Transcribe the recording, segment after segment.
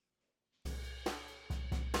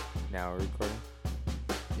Now we're recording.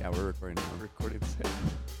 Yeah, we're recording now. Recording Sam.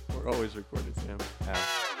 We're always recording Sam.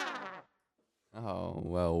 Oh,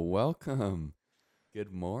 well, welcome.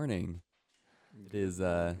 Good morning. It is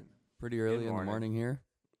pretty early in the morning. morning here.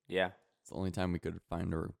 Yeah. It's the only time we could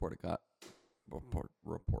find to report a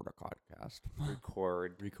podcast.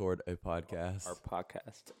 Record a podcast. Our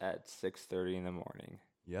podcast at 6:30 in the morning.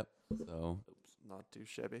 Yep. So Not too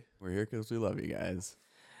shabby. we're here because we love you guys.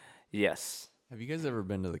 Yes. Have you guys ever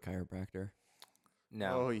been to the chiropractor?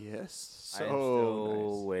 No. Oh, yes. I am So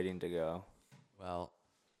still nice. waiting to go. Well,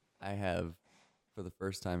 I have, for the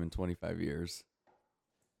first time in 25 years,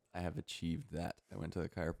 I have achieved that. I went to the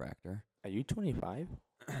chiropractor. Are you 25?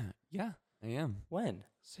 Yeah, I am. When?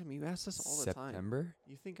 Sam, you ask this all the time. September.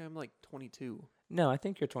 You think I'm like 22. No, I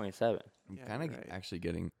think you're 27. I'm Yeah, kind of right. actually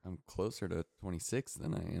I'm closer to 26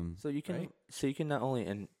 than I am. So you can right? not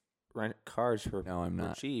only rent cars for No, I'm for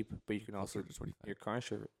not. cheap, but you can Closer also to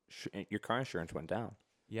 25. your car insurance went down.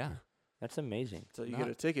 Yeah, That's amazing. So you Not- get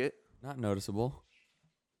a ticket. not noticeable.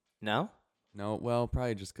 No? No, well,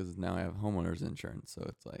 probably just because now I have homeowners insurance, so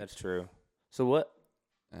it's like That's true. So what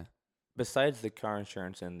Eh. besides the car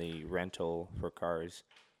insurance and the rental for cars,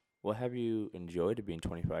 what have you enjoyed being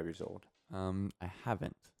 25 years old? I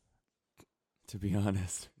haven't. To be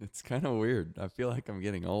honest, it's kind of weird. I feel like I'm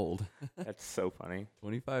getting old. That's so funny.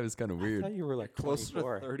 25 is kind of I weird. thought you were like Closer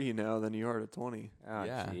 24. to 30 now than you are to 20. Oh,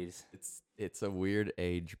 Yeah. jeez. It's a weird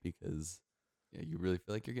age because yeah, you really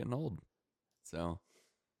feel like you're getting old. So,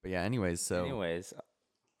 but yeah. Anyways,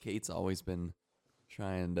 Kate's always been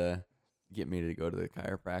trying to get me to go to the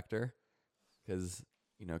chiropractor because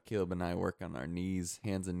Caleb and I work on our knees,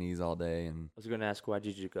 hands and knees all day, and I was going to ask, why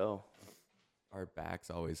did you go? our backs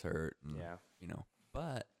always hurt. And, Yeah.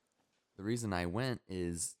 But the reason I went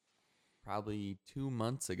is probably 2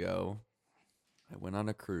 months ago, I went on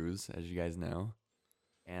a cruise, as you guys know,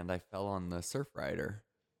 and I fell on the surf rider,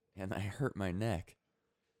 and I hurt my neck.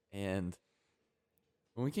 And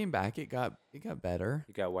when we came back, it got better.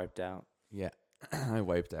 You got wiped out. Yeah, I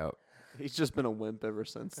wiped out, He's just been a wimp ever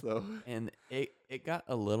since, though. and it got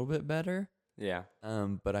a little bit better. Yeah.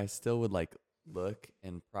 But I still would look,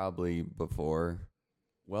 and probably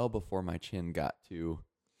well before my chin got to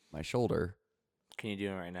my shoulder. Can you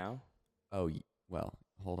do it right now? Oh, well,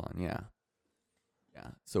 hold on. Yeah.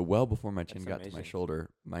 So well before my chin That's got to my amazing. shoulder,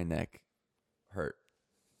 my neck hurt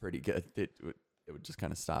pretty good. It would just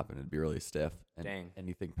kind of stop and it'd be really stiff. And Dang.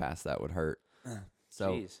 anything past that would hurt.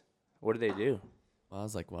 So, Jeez. What do they do? well, I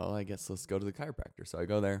was like, well, I guess let's go to the chiropractor. So I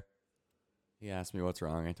go there. He asked me what's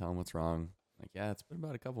wrong. I tell him what's wrong. Like, yeah, it's been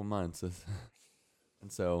about a couple months.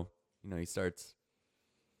 And so, he starts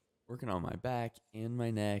working on my back and my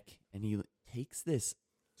neck, and he takes this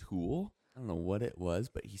tool. I don't know what it was,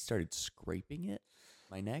 but he started scraping it,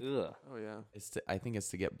 my neck. Ugh. Oh, yeah. I think it's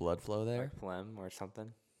to get blood flow there. Like phlegm or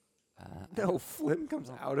something? No, phlegm comes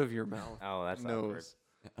out of your mouth. Oh, that's awkward. Nose.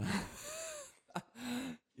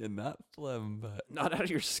 Yeah, not phlegm, but Not out of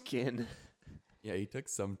your skin. yeah, he took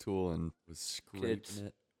some tool and was scraping Kids.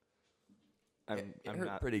 it. I'm Hurt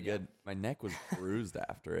not, pretty yeah. good. My neck was bruised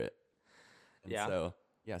after it. And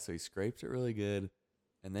Yeah. So he scraped it really good,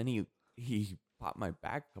 and then he popped my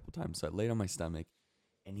back a couple times. So I laid on my stomach,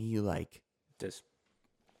 and he Just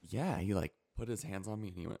put his hands on me,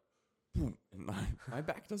 and he went, boom. And my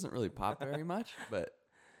back doesn't really pop very much, but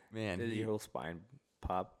man, did your whole spine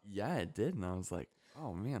pop? yeah, it did, and I was like,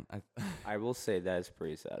 oh man, I will say that is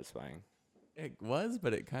pretty satisfying. it was,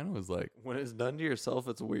 but it kind of was like, When it's done to yourself,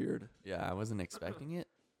 it's weird. yeah, I wasn't expecting it.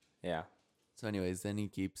 Yeah. So anyways, then he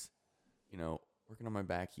keeps, working on my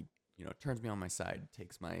back. He, turns me on my side,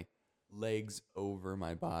 takes my legs over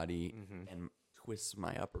my body and twists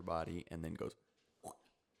my upper body and then goes,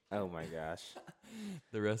 Oh my gosh.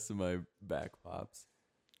 the rest of my back pops.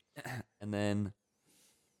 And then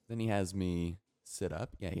he has me sit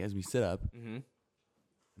up. Yeah, he has me sit up Mm-hmm. and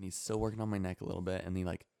he's still working on my neck a little bit. And he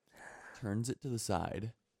turns it to the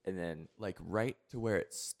side, And then right to where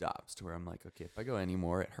it stops, to where I'm like, okay, if I go any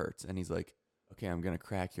more, it hurts. And he's like, okay, I'm going to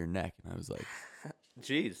crack your neck. And I was like,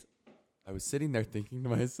 jeez. I was sitting there thinking to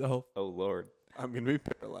myself, Oh Lord. I'm going to be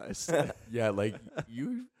paralyzed. yeah,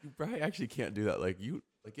 you probably actually can't do that.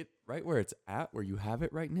 It right where it's at, where you have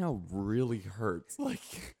it right now, really hurts.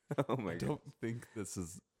 Oh my I god. don't think this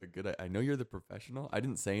is a good. I know you're the professional. I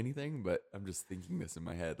didn't say anything, but I'm just thinking this in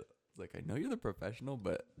my head. It's like, I know you're the professional,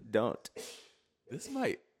 but Don't this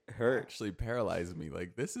might hurt. actually paralyze me.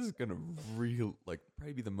 This is gonna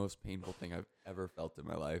probably be the most painful thing I've ever felt in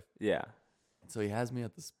my life. Yeah. So he has me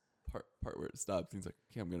at this part where it stops. He's like,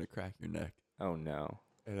 okay, I'm gonna crack your neck, Oh no.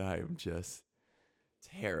 and I am just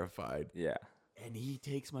terrified. Yeah. And he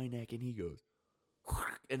takes my neck and he goes,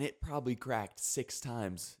 and it probably cracked 6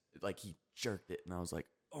 times. Like he jerked it, and I was like,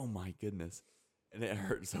 "Oh my goodness!" And it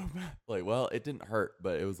hurt so bad. Like, well, it didn't hurt,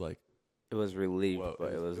 but it was like, It was relief, whoa,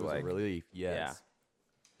 but it was like a relief. Yes. yeah.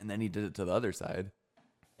 And then he did it to the other side,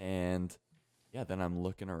 and yeah, then I'm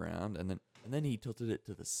looking around, and then he tilted it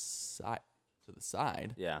to the side,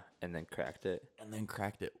 yeah, and then cracked it. and then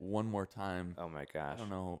cracked it one more time. Oh my gosh. I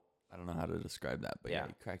don't know how to describe that, but yeah, Yeah.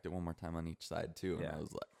 he cracked it one more time on each side too, and Yeah. I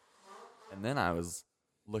was like, and then I was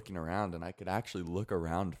looking around, and I could actually look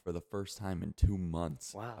around for the first time in 2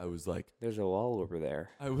 months. Wow. I was like, There's a wall over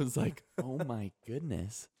there. oh my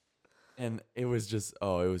goodness, and it was just, it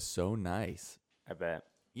was so nice. I bet.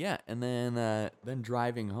 Yeah, and then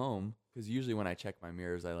driving home, because usually when I check my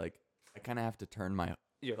mirrors, I kind of have to turn my.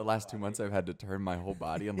 The last 2 months, I've had to turn my whole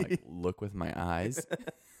body and like look with my eyes,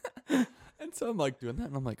 and so I'm like doing that,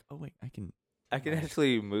 and I'm like, oh wait, I can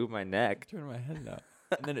actually move my neck. turn my head now.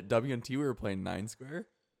 And then at W&T we were playing 9 square,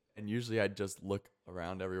 and usually I'd just look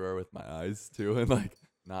around everywhere with my eyes too, and like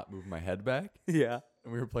not move my head back. Yeah.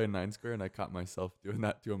 And we were playing 9 square, and I caught myself doing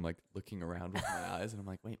that too. I'm like looking around with my eyes, and I'm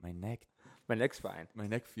like, wait, my My neck's fine.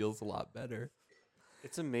 neck feels a lot better.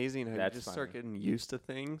 It's amazing how That's you just start funny. getting used to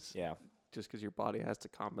things Yeah. just because your body has to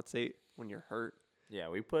compensate when you're hurt. Yeah,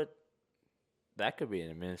 that could be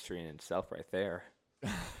an ministry in itself right there.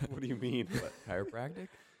 What do you mean? What, chiropractic?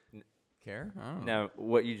 Care? I don't know. Now,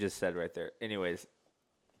 what you just said right there. Anyways,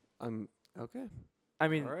 I'm okay. I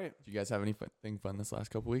mean, All right. Did you guys have anything fun this last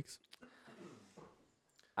couple weeks?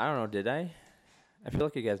 I don't know, did I? I feel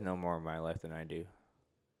like you guys know more of my life than I do.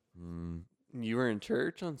 You were in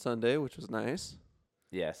church on Sunday, which was nice.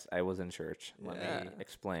 Yes, I was in church. Let Yeah. me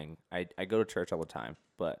explain. I go to church all the time,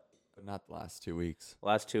 but But not the last 2 weeks.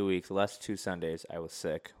 last 2 weeks, last 2 Sundays, I was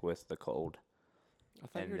sick with the cold. I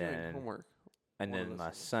thought And you were doing then- homework. And One of then us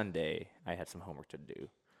last is. Sunday, I had some homework to do.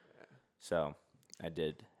 So I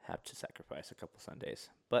did have to sacrifice a couple Sundays.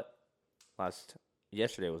 But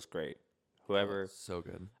yesterday was great. Whoever, So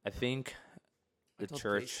good. I think I the told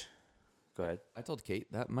church, go ahead, I told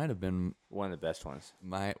Kate that might have been one of the best ones.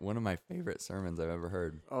 one of my favorite sermons I've ever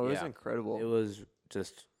heard. Oh, it was Yeah. incredible. It was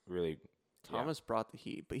just really, Thomas brought the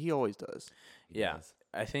heat, but he always does. yeah. Yes.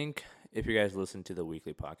 I think if you guys listen to the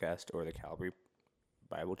weekly podcast or the Calvary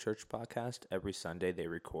Bible Church podcast, every Sunday they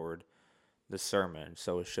record the sermon,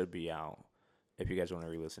 so it should be out if you guys want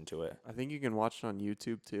to re-listen to it. I think you can watch it on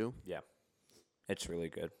YouTube too. It's really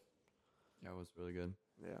good. Yeah, it was really good.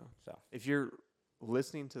 Yeah. So If you're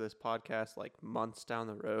listening to this podcast like months down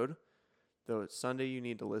the road, the Sunday you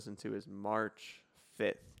need to listen to is March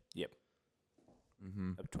 5th.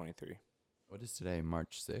 Mm-hmm. of 23. What is today?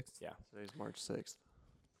 March 6th? Yeah. Today's March 6th.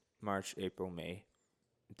 March, April, May.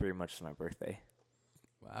 Pretty much is my birthday.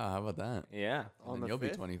 Wow, how about that? Yeah. On And the you'll be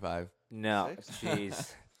 5th? 25. No, Six?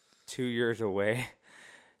 jeez. 2 years away.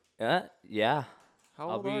 Yeah.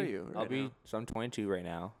 How old are you? I'll right be, now? so I'm 22 right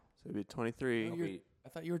now. So you'll be 23. I'll you're- be- I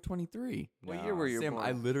thought you were 23. What year were you Sam, born?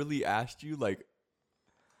 I literally asked you like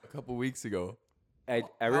a couple weeks ago. I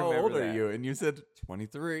How remember old that. are you? And you said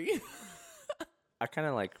 23. I kind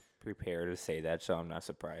of like prepare to say that, so I'm not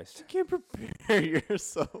surprised. You can't prepare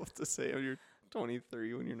yourself to say you're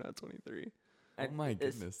 23 when you're not 23. Oh my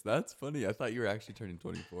goodness, that's funny. I thought you were actually turning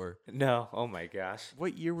 24. No, oh my gosh.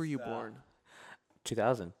 What year were you born?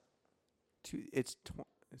 2000.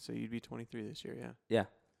 So you'd be 23 this year, yeah. Yeah.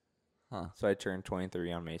 Huh. So I turned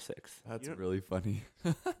 23 on May 6th. That's You don't- really funny.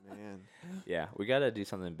 Man. Yeah, we got to do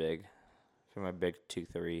something big for my big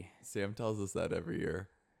 2-3. Sam tells us that every year.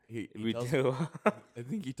 He We tells, do. I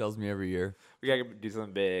think he tells me every year, We got to do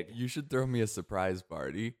something big. you should throw me a surprise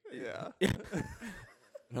party. Yeah.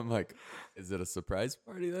 And I'm like, is it a surprise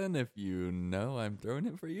party then if you know I'm throwing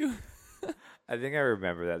it for you? I think I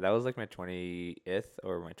remember that. That was like my 20th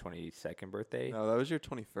or my 22nd birthday. No, that was your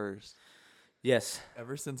 21st. Yes.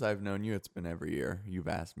 Ever since I've known you, it's been every year. You've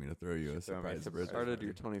asked me to throw you a Throw me a surprise surprise birthday Started party.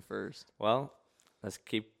 your 21st. Well, let's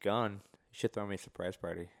keep going. You should throw me a surprise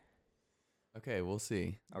party. Okay, we'll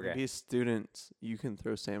see. Okay. Maybe students, you can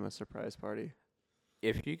throw Sam a surprise party.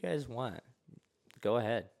 If you guys want, go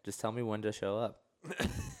ahead. Just tell me when to show up.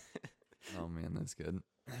 Oh man, that's good.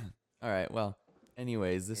 All right. Well,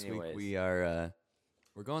 anyways, this week Anyways. we are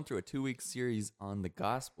we're going through a 2-week series on the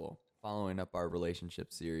gospel, following up our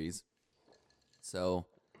relationship series. So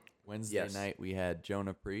Wednesday Yes. night we had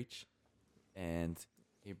Jonah preach, and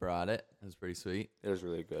he brought it. It was pretty sweet. It was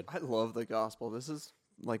really good. I love the gospel. This is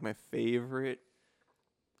like my favorite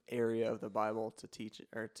area of the Bible to teach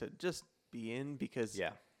or to just be in because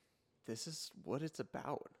Yeah. this is what it's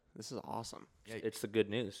about. This is awesome. Yeah, It's the good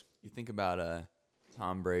news. you think about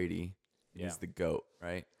Tom Brady. Yeah. He's the GOAT,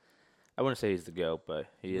 right? I wouldn't say he's the GOAT, but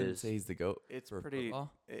he You wouldn't is. say he's the GOAT It's for pretty.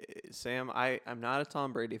 football? Sam, I'm not a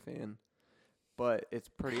Tom Brady fan, but it's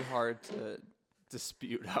pretty hard to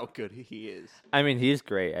dispute how good he is. I mean, he's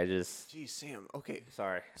great. I just. Geez, Sam. Okay,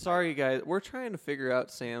 Sorry. sorry guys. We're trying to figure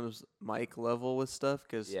out Sam's mic level with stuff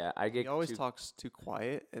because Yeah, I get he always too, talks too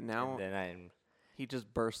quiet, and now and then I'm. he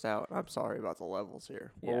just burst out. I'm sorry about the levels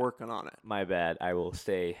here. We're Yeah. working on it. My bad. I will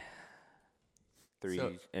stay 3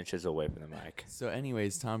 So- inches away from the mic. So,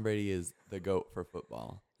 anyways, Tom Brady is the GOAT for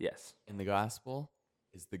football. Yes. And the gospel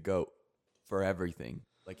is the GOAT for everything.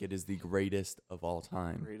 Like, it is the greatest of all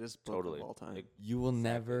time. Greatest book Totally. of all time. You will Exactly.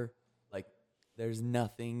 never, like, there's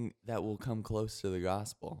nothing that will come close to the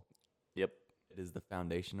gospel. Yep. It is the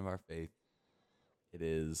foundation of our faith. It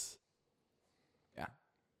is, yeah.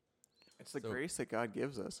 It's the So- grace that God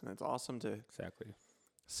gives us, and it's awesome to Exactly.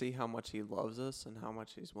 see how much He loves us and how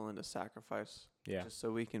much He's willing to sacrifice Yeah. just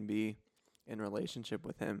so we can be in relationship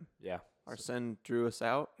with Him. Yeah. Our sin drew us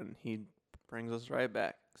out, and He brings us right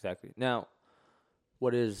back. Exactly. Now,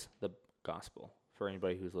 what is the gospel for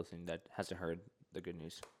anybody who's listening that hasn't heard the good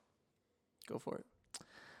news? Go for it.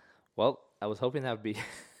 Well, I was hoping that would be.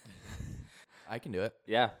 I can do it.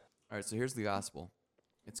 Yeah. All right, so here's the gospel.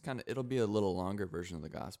 It'll be a little longer version of the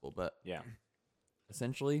gospel, but Yeah.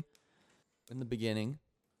 essentially, in the beginning,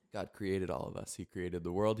 God created all of us. He created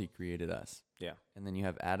the world, He created us. Yeah. And then you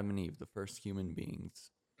have Adam and Eve, the first human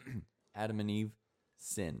beings. Adam and Eve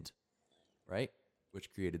sinned, right?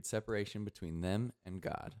 Which created separation between them and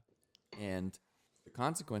God. And the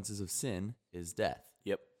consequences of sin is death.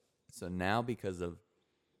 Yep. So now, because of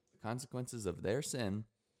the consequences of their sin,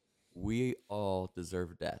 we all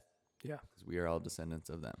deserve death Yeah. because we are all descendants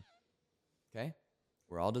of them. Okay?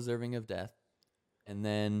 We're all deserving of death. And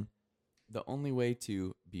then the only way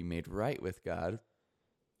to be made right with God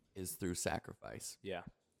is through sacrifice. Yeah.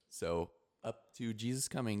 So up to Jesus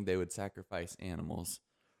coming, they would sacrifice animals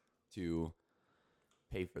to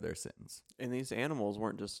pay for their sins. And these animals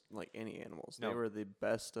weren't just like any animals. No. They were the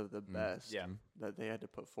best of the best Yeah. that they had to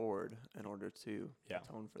put forward in order to Yeah.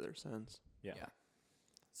 atone for their sins. Yeah. Yeah.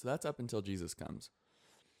 So that's up until Jesus comes.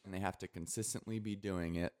 And they have to consistently be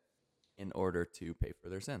doing it in order to pay for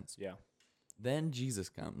their sins. Yeah. Then Jesus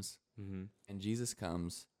comes, Mm-hmm. and Jesus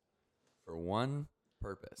comes for one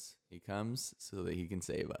purpose. He comes so that He can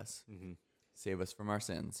save us, Mm-hmm. save us from our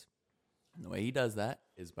sins. And the way He does that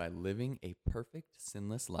is by living a perfect,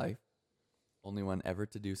 sinless life. Only one ever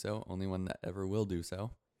to do so, only one that ever will do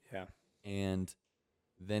so. Yeah. And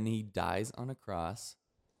then He dies on a cross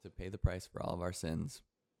to pay the price for all of our sins.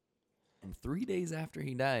 And 3 days after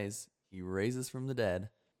He dies, He raises from the dead.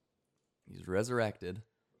 He's resurrected,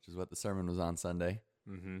 which is what the sermon was on Sunday.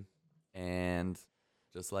 Mm-hmm. And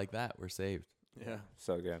just like that, we're saved Yeah.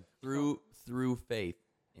 So good. through faith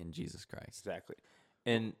in Jesus Christ. Exactly.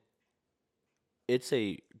 And it's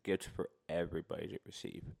a gift for everybody to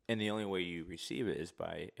receive. And the only way you receive it is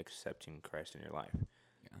by accepting Christ in your life.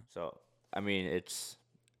 Yeah. So, I mean, it's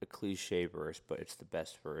a cliche verse, but it's the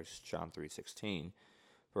best verse, John 3:16,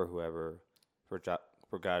 for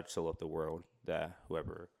God so loved the world that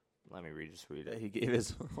whoever, let me read That it. He gave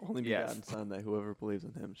His only Yes. begotten Son, that whoever believes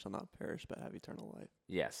in Him shall not perish but have eternal life.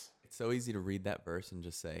 Yes. It's so easy to read that verse and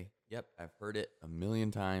just say, yep, I've heard it a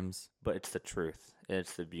million times. But it's the truth. And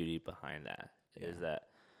it's the beauty behind that, is Yeah. that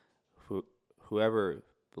whoever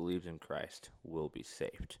believes in Christ will be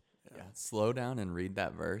saved. Yeah. Slow down and read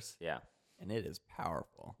that verse, Yeah. and it is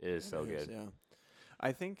powerful. It is so It is, good. yeah.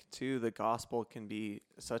 I think too the gospel can be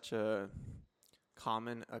such a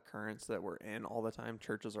common occurrence that we're in all the time.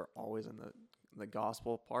 Churches are always in the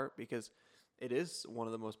gospel part because it is one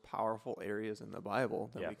of the most powerful areas in the Bible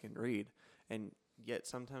that Yeah. we can read. And yet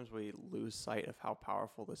sometimes we lose sight of how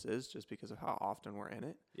powerful this is just because of how often we're in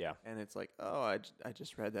it. Yeah. And it's like, oh, I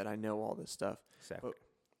just read that. I know all this stuff. Exactly.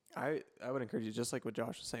 I would encourage you, just like what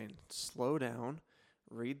Josh was saying, slow down,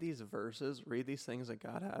 read these verses, read these things that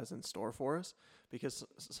God has in store for us, because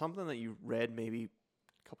something that you read maybe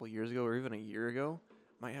a couple years ago or even a year ago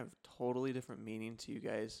might have totally different meaning to you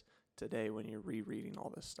guys today when you're rereading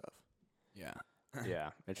all this stuff. Yeah.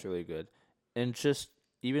 Yeah, it's really good. And just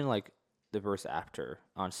even like the verse after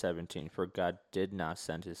on 17, for God did not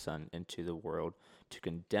send His Son into the world to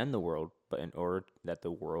condemn the world, but in order that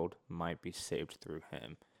the world might be saved through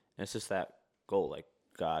Him. And it's just that goal. Like,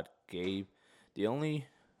 God gave the only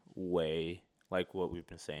way, like what we've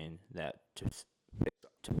been saying, that to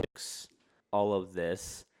fix all of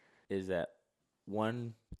this is that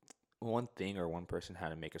one thing or one person had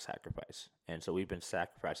to make a sacrifice. And so we've been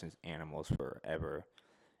sacrificing animals forever.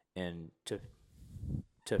 And to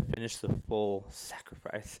finish the full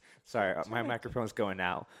sacrifice. Sorry, my microphone's going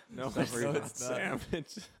out. No, For some reason. Sam.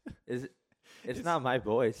 It's Is it? It's not my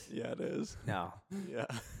voice. Yeah, it is. No. Yeah.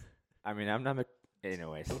 I mean, I'm not.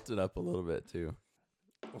 Anyways. Tilt it up a little bit too.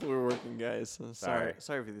 We're working, guys. So Sorry.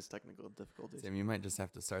 sorry for these technical difficulties. Sam, you might just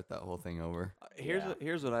have to start that whole thing over.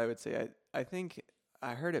 Here's what I would say. I think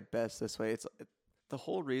I heard it best this way. The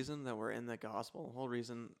whole reason that we're in the gospel, the whole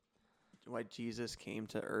reason why Jesus came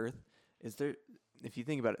to earth is there. If you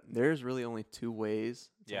think about it, there's really only two ways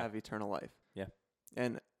to Yeah. have eternal life. Yeah.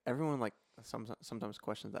 And everyone sometimes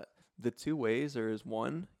questions that. The two ways is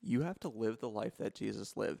one, you have to live the life that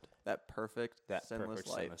Jesus lived, that perfect, sinless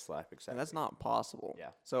life. Sinless life, exactly. And that's not possible. Yeah.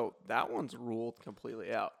 So that one's ruled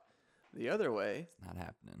completely out. The other way It's not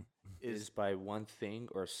happening. is by one thing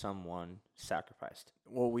or someone sacrificed.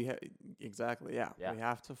 well, exactly, yeah. Yeah. We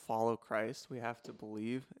have to follow Christ. We have to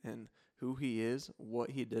believe in who he is, what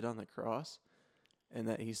he did on the cross, and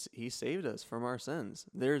that he saved us from our sins.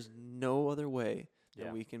 There's no other way that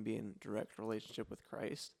Yeah. we can be in direct relationship with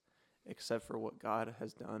Christ except for what God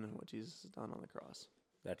has done and what Jesus has done on the cross.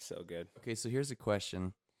 That's so good. Okay, so here's a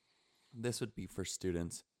question. This would be for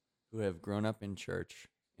students who have grown up in church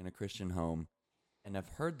in a Christian home and have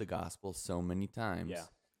heard the gospel so many times. Yeah.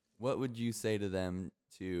 What would you say to them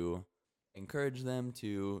to encourage them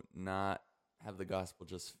to not have the gospel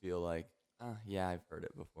just feel like, yeah, I've heard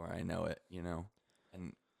it before, I know it,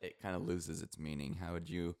 and it kind of loses its meaning? How would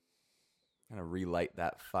you kind of relight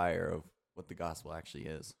that fire of what the gospel actually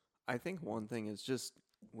is? I think one thing is just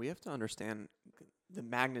we have to understand the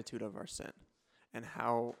magnitude of our sin and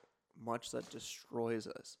how much that destroys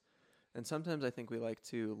us. And sometimes I think we like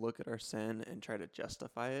to look at our sin and try to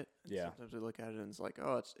justify it. And Yeah. Sometimes we look at it and it's like,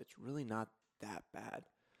 oh, it's really not that bad.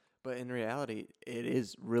 But in reality, it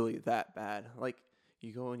is really that bad. Like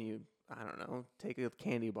you go and you, I don't know, take a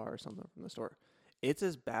candy bar or something from the store. It's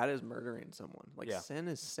as bad as murdering someone. Like Yeah. sin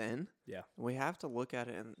is sin. Yeah. We have to look at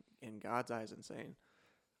it in God's eyes and saying,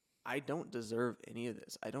 I don't deserve any of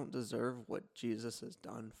this. I don't deserve what Jesus has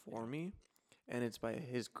done for me. And it's by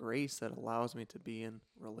his grace that allows me to be in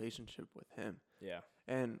relationship with him. Yeah.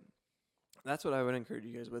 And that's what I would encourage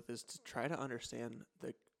you guys with is to try to understand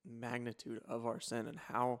the magnitude of our sin and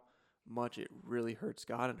how much it really hurts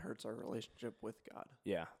God and hurts our relationship with God.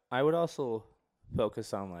 Yeah. I would also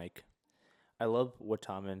focus on I love what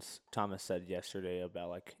Thomas said yesterday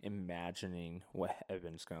about imagining what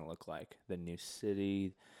heaven's going to look like. The new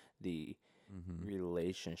city, the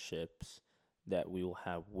relationships that we will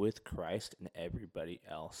have with Christ and everybody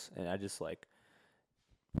else. And I just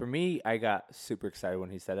for me, I got super excited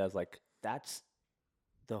when he said that. I was like, that's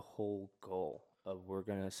the whole goal of we're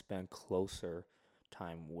going to spend closer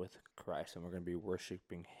time with Christ and we're going to be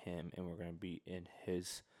worshiping him and we're going to be in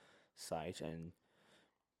his sight. And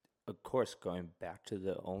of course, going back to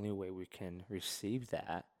the only way we can receive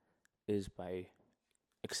that is by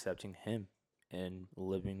accepting him and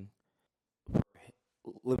living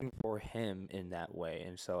for him in that way.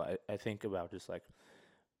 And so I think about just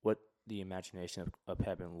what the imagination of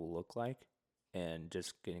heaven will look like and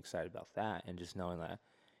just getting excited about that and just knowing that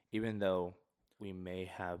even though we may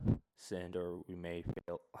have sinned or we may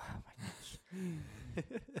fail. Oh my gosh.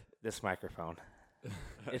 This microphone.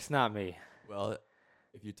 It's not me. Well,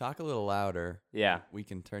 if you talk a little louder, Yeah. we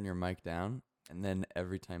can turn your mic down, and then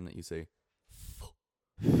every time that you say,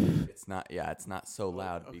 it's not so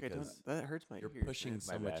loud because that hurts my you're ears, pushing man.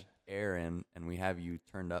 so My much bad. air in, and we have you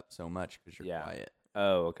turned up so much because you're Yeah. quiet.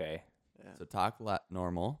 Oh, okay. Yeah. So talk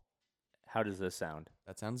normal. How does this sound?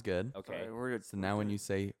 That sounds good. Okay. Sorry, we're So now when you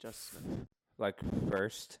say just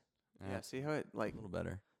First. yeah, see how it a little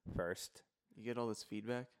better. First. you get all this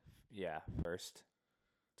feedback. Yeah. First.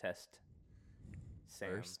 Test. Sam.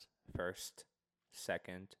 First. First.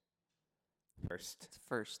 Second. First. It's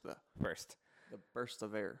first the burst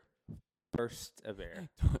of air. Burst of air.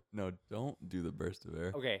 No, don't do the burst of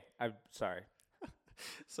air. Okay. I'm sorry.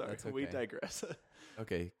 Sorry, That's we okay. digress.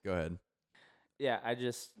 Okay, go ahead. Yeah. I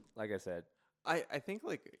just, like I said, I think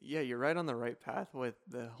you're right on the right path with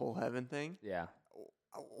the whole heaven thing. yeah.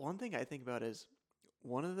 One thing I think about is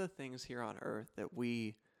one of the things here on earth that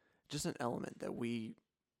just an element that we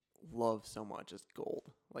love so much is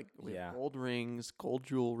gold. Like we Yeah. have gold rings, gold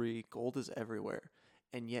jewelry, gold is everywhere.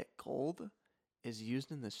 And yet gold is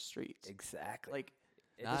used in the streets. Exactly. Like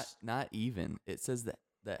Not even. It says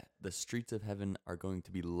that the streets of heaven are going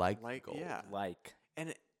to be like gold. yeah.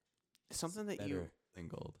 And something that Better than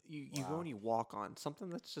gold. you go and you walk on, something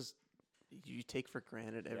that's just you take for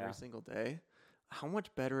granted every Yeah. single day. How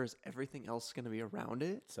much better is everything else going to be around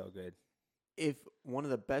it So good. if one of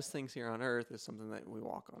the best things here on earth is something that we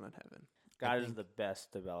walk on in heaven? God is think- the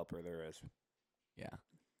best developer there is. Yeah.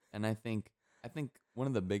 And I think one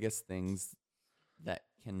of the biggest things that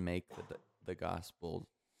can make the gospel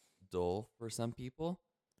dull for some people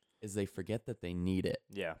is they forget that they need it.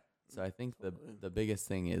 Yeah. So I think Totally. the biggest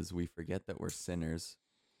thing is we forget that we're sinners.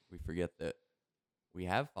 We forget that we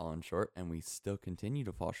have fallen short and we still continue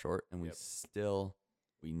to fall short and Yep.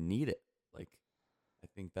 we need it. Like, I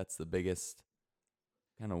think that's the biggest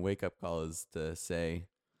kind of wake up call, is to say,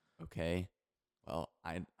 okay, well,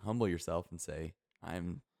 I humble yourself and say,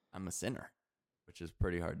 I'm a sinner, which is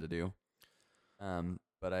pretty hard to do.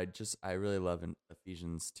 But I really love in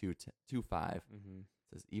Ephesians 2:5. Mm-hmm.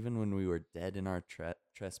 It says, even when we were dead in our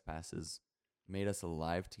trespasses, made us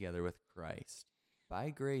alive together with Christ. By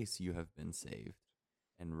grace you have been saved,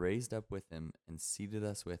 and raised up with him, and seated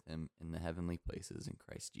us with him in the heavenly places in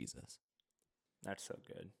Christ Jesus. That's so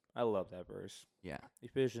good. I love that verse. Yeah.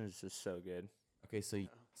 Ephesians is so good. Okay,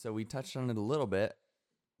 so we touched on it a little bit.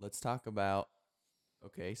 Let's talk about,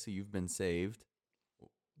 okay, so you've been saved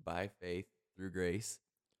by faith through grace.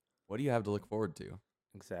 What do you have to look forward to?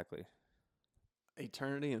 Exactly.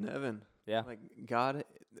 Eternity in heaven. Yeah. Like God,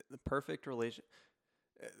 the perfect relation.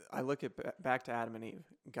 I look at back to Adam and Eve.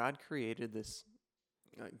 God created this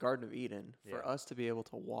Garden of Eden for Yeah. us to be able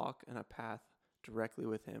to walk in a path directly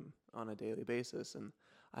with Him on a daily basis. And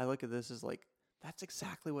I look at this as like, that's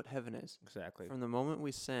exactly what heaven is. Exactly. From the moment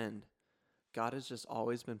we sinned, God has just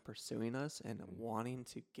always been pursuing us and Mhm. wanting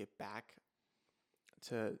to get back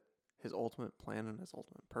to His ultimate plan and His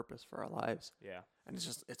ultimate purpose for our lives. Yeah. And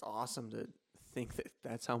it's awesome to think that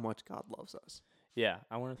that's how much God loves us. Yeah.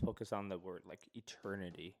 I want to focus on the word like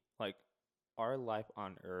eternity. Like our life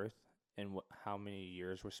on earth and how many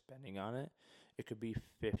years we're spending on it. It could be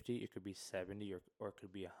 50, it could be 70, or it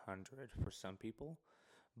could be 100 for some people.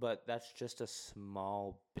 But that's just a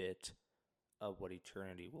small bit of what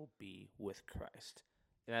eternity will be with Christ.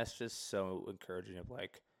 And that's just so encouraging of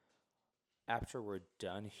like, after we're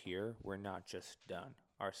done here, we're not just done.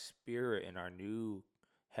 Our spirit and our new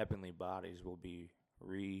heavenly bodies will be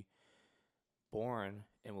reborn,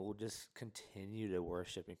 and we'll just continue to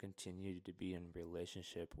worship and continue to be in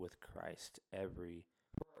relationship with Christ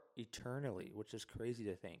eternally, which is crazy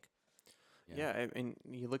to think. Yeah, I mean,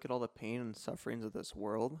 you look at all the pain and sufferings of this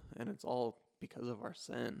world, and it's all because of our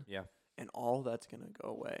sin. Yeah. And all that's going to go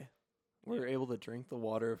away. We're able to drink the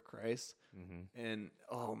water of Christ. Mm-hmm. And,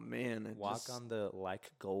 oh, man. Walk on the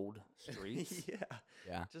like gold streets. Yeah.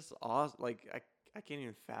 Yeah. Just awesome. Like, I can't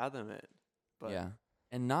even fathom it. But yeah.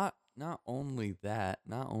 And not only that,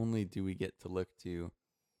 not only do we get to look to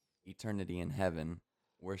eternity in heaven,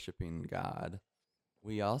 worshiping God,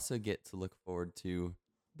 we also get to look forward to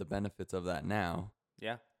the benefits of that now.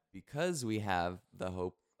 Yeah. Because we have the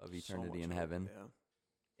hope of so eternity much in hope, heaven. Yeah.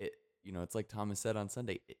 It's like Thomas said on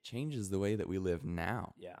Sunday, it changes the way that we live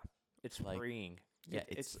now. Yeah. It's Like, freeing. Yeah,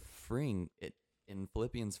 it's freeing. It in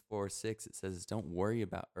Philippians 4:6 it says, "Don't worry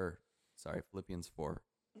about," Philippians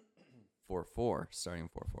 4:4, starting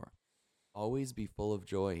 4:4. Always be full of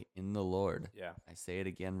joy in the Lord. Yeah. I say it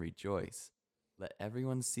again, rejoice. Let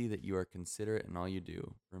everyone see that you are considerate in all you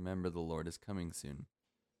do. Remember, the Lord is coming soon.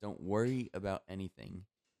 Don't worry about anything.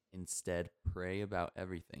 Instead, pray about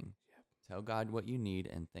everything. Yep. Tell God what you need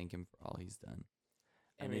and thank Him for all He's done.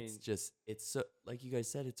 And it's so, like you guys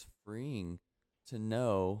said, it's freeing to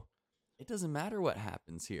know it doesn't matter what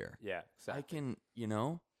happens here. Yeah, exactly. I can,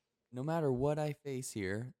 no matter what I face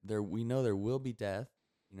here, we know there will be death.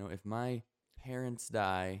 If my parents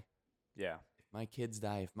die, Yeah. if my kids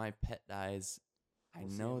die, if my pet dies, I We'll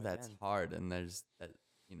see know him that's again. hard, and there's that,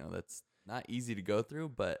 that's not easy to go through,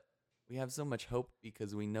 but we have so much hope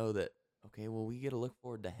because we know that, okay, well, we get to look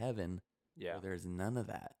forward to heaven Yeah. where there's none of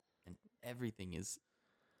that, and everything is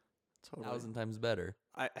Totally. 1,000 times better.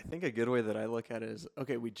 I think a good way that I look at it is,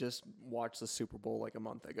 okay, we just watched the Super Bowl like a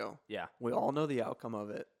month ago. Yeah. We all know the outcome of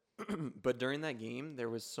it. But during that game, there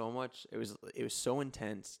was so much. It was so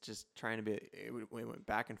intense. Just trying to be. We went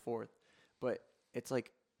back and forth. But it's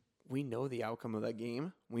like we know the outcome of that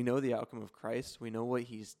game. We know the outcome of Christ. We know what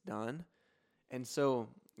He's done, and so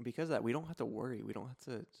because of that, we don't have to worry. We don't have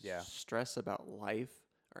to stress about life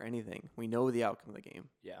or anything. We know the outcome of the game.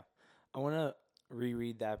 Yeah. I want to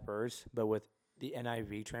reread that verse, but with the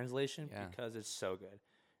NIV translation because it's so good.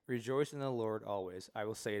 Rejoice in the Lord always. I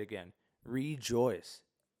will say it again. Rejoice.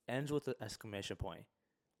 Ends with an exclamation point.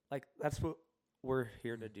 Like, that's what we're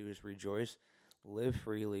here to do, is rejoice, live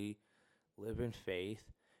freely, live in faith.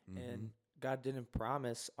 And God didn't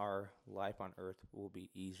promise our life on earth will be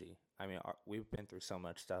easy. I mean, we've been through so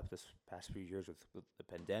much stuff this past few years with the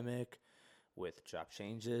pandemic, with job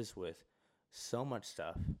changes, with so much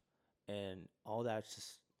stuff. And all that's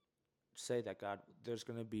just say that God, there's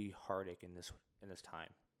going to be heartache in this time.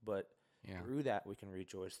 But through that, we can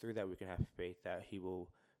rejoice. Through that, we can have faith that He will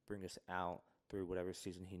bring us out through whatever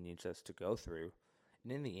season He needs us to go through.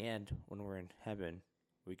 And in the end, when we're in heaven,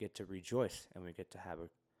 we get to rejoice and we get to have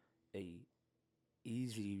a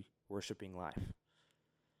easy worshiping life.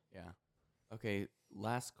 Yeah. Okay,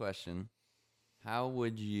 last question. What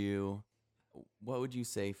would you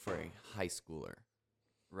say for a high schooler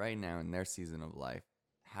right now in their season of life?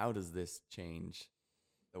 How does this change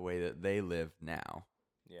the way that they live now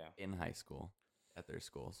Yeah. in high school at their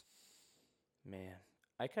schools? Man,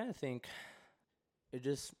 I kind of think it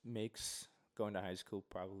just makes going to high school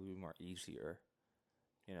probably more easier.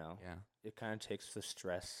 Yeah. It kind of takes the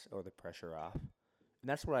stress or the pressure off. And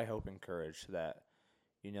that's what I hope encourage that,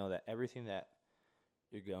 that everything that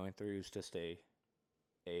you're going through is just a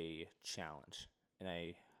challenge. And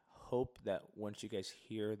I hope that once you guys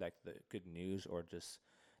hear like the good news or just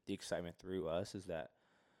the excitement through us is that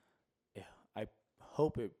I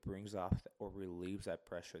hope it brings off or relieves that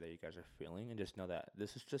pressure that you guys are feeling, and just know that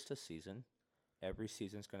this is just a season. Every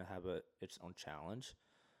season's going to have its own challenge,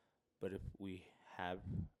 but if we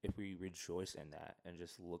rejoice in that and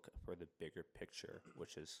just look for the bigger picture,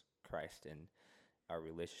 which is Christ and our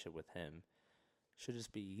relationship with Him, it should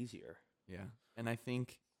just be easier. Yeah. And I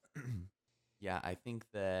think I think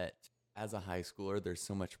that as a high schooler there's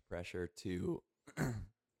so much pressure to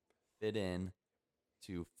fit in,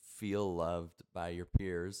 to feel loved by your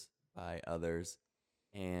peers, by others,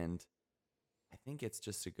 and I think it's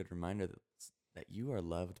just a good reminder that you are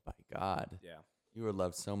loved by God. Yeah. You are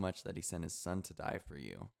loved so much that He sent His Son to die for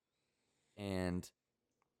you. And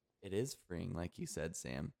it is freeing, like you said,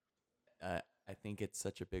 Sam. I think it's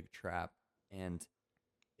such a big trap. And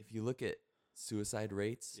if you look at suicide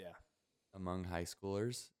rates Yeah. among high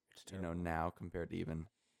schoolers, It's terrible. now compared to even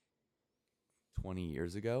 20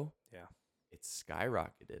 years ago, Yeah. it's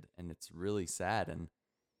skyrocketed, and it's really sad.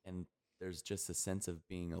 And there's just a sense of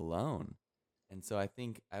being alone. And so I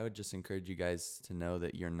think I would just encourage you guys to know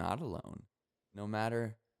that you're not alone. No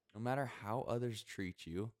matter how others treat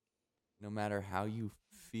you, no matter how you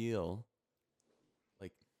feel,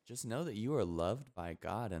 like just know that you are loved by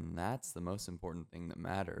God, and that's the most important thing that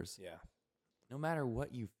matters. Yeah. No matter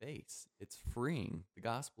what you face, it's freeing. The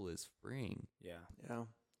gospel is freeing. Yeah. Yeah.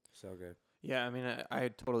 So good. Yeah, I mean, I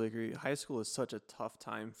totally agree. High school is such a tough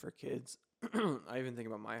time for kids. I even think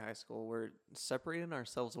about my high school. We're separating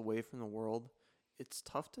ourselves away from the world. It's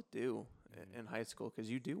tough to do in high school because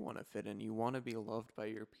you do want to fit in. You want to be loved by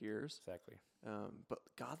your peers. Exactly. But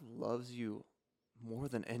God loves you more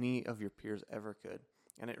than any of your peers ever could.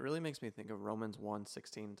 And it really makes me think of Romans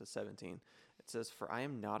 1:16-17. It says, "For I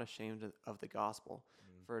am not ashamed of the gospel,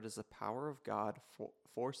 for it is the power of God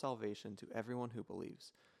for salvation to everyone who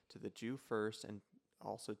believes, to the Jew first and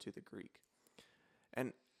also to the Greek."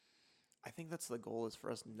 And I think that's the goal, is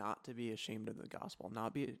for us not to be ashamed of the gospel,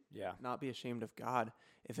 not be ashamed of God.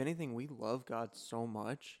 If anything, we love God so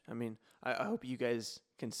much. I mean, I hope you guys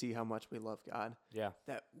can see how much we love God. Yeah.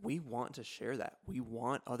 That we want to share that. We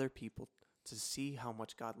want other people to see how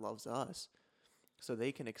much God loves us, so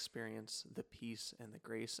they can experience the peace and the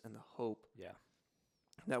grace and the hope Yeah.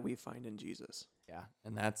 that we find in Jesus. Yeah,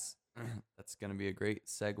 and that's going to be a great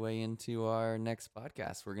segue into our next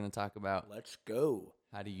podcast. We're going to talk about Let's go.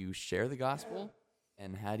 how do you share the gospel,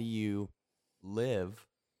 and how do you live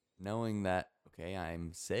knowing that, okay,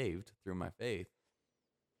 I'm saved through my faith,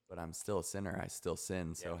 but I'm still a sinner. I still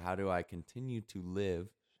sin. So how do I continue to live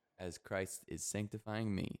as Christ is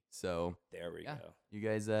sanctifying me? So There we go. you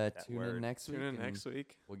guys tune word. in next week. Tune in and next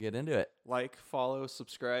week. We'll get into it. Like, follow,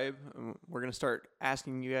 subscribe. We're going to start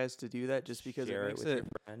asking you guys to do that just because Share it it makes with it your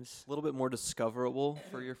friends. a little bit more discoverable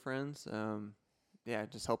for your friends.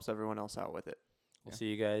 It just helps everyone else out with it. We'll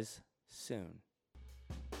see you guys soon.